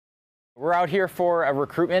We're out here for a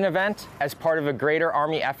recruitment event as part of a greater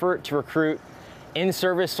Army effort to recruit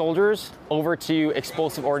in-service soldiers over to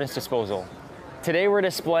explosive ordnance disposal. Today we're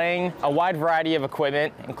displaying a wide variety of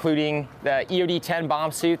equipment, including the EOD 10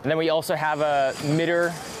 bomb suit, and then we also have a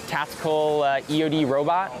Mitter tactical EOD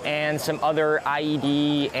robot and some other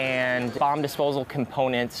IED and bomb disposal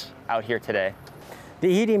components out here today. The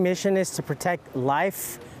EOD mission is to protect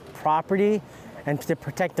life, property, and to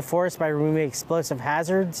protect the forest by removing explosive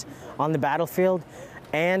hazards on the battlefield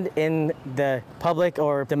and in the public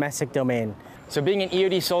or domestic domain. So being an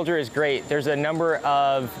EOD soldier is great. There's a number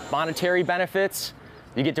of monetary benefits.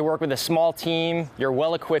 You get to work with a small team, you're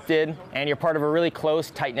well equipped, and you're part of a really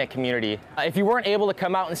close, tight-knit community. If you weren't able to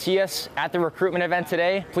come out and see us at the recruitment event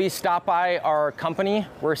today, please stop by our company.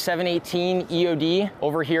 We're 718 EOD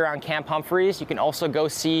over here on Camp Humphreys. You can also go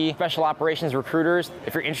see Special Operations recruiters.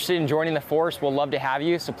 If you're interested in joining the force, we'll love to have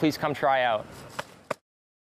you, so please come try out.